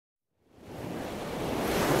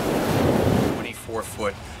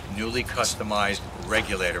foot newly customized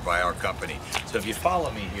regulator by our company. So if you follow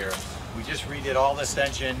me here, we just redid all this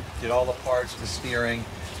engine, did all the parts, the steering.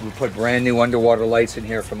 We put brand new underwater lights in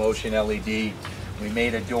here from Ocean LED. We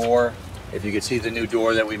made a door. If you can see the new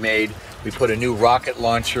door that we made, we put a new rocket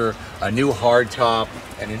launcher, a new hard top,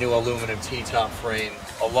 and a new aluminum T-top frame,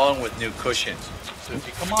 along with new cushions. So if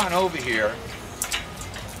you come on over here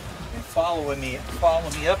and follow me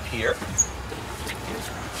up here,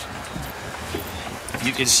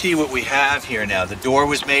 you can see what we have here now. The door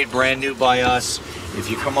was made brand new by us. If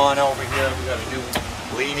you come on over here, we got a new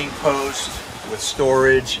leaning post with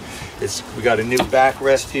storage. We got a new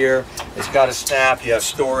backrest here. It's got a snap. You have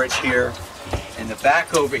storage here. In the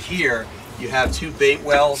back over here, you have two bait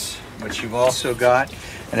wells, which you've also got.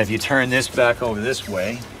 And if you turn this back over this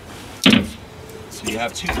way, so you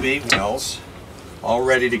have two bait wells all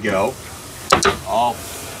ready to go, all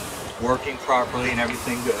working properly and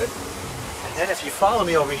everything good. And then if you follow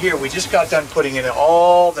me over here, we just got done putting in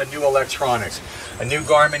all the new electronics. A new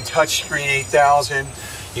Garmin touchscreen 8000.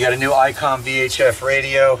 You got a new Icon VHF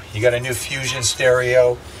radio. You got a new Fusion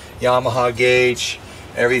stereo, Yamaha gauge,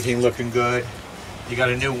 everything looking good. You got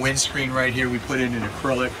a new windscreen right here we put in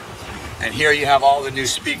acrylic. And here you have all the new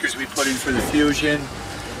speakers we put in for the Fusion.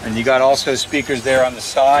 And you got also speakers there on the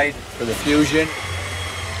side for the Fusion.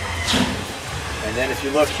 And then if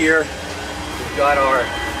you look here, we've got our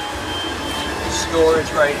storage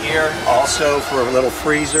right here, also for a little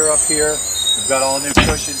freezer up here. We've got all new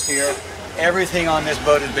cushions here. Everything on this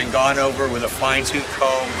boat has been gone over with a fine-tooth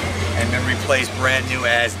comb and been replaced brand new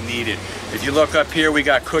as needed. If you look up here, we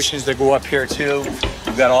got cushions that go up here too.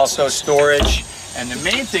 We've got also storage. And the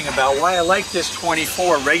main thing about why I like this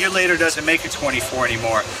 24, Regulator doesn't make a 24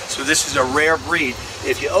 anymore, so this is a rare breed.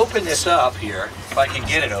 If you open this up here, if I can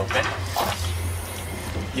get it open,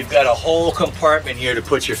 you've got a whole compartment here to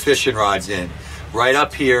put your fishing rods in, right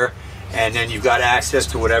up here, and then you've got access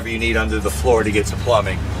to whatever you need under the floor to get to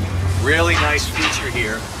plumbing. Really nice feature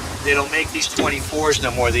here. They don't make these 24s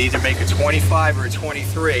no more. They either make a 25 or a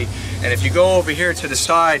 23. And if you go over here to the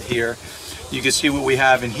side here, you can see what we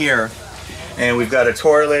have in here. And we've got a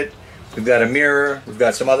toilet, we've got a mirror, we've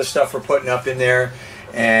got some other stuff we're putting up in there.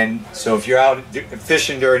 And so if you're out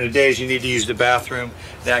fishing during the days, you need to use the bathroom,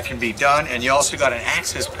 that can be done. And you also got an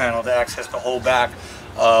access panel to access the whole back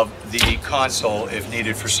of the console if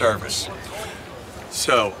needed for service.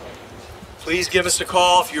 So please give us a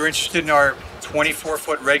call if you're interested in our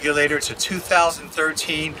 24-foot Regulator. It's a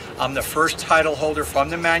 2013. I'm the first title holder from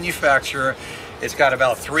the manufacturer. It's got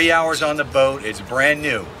about 3 hours on the boat. It's brand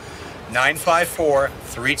new.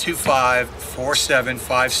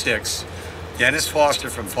 954-325-4756. Dennis Foster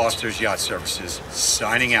from Foster's Yacht Services,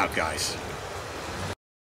 signing out, guys.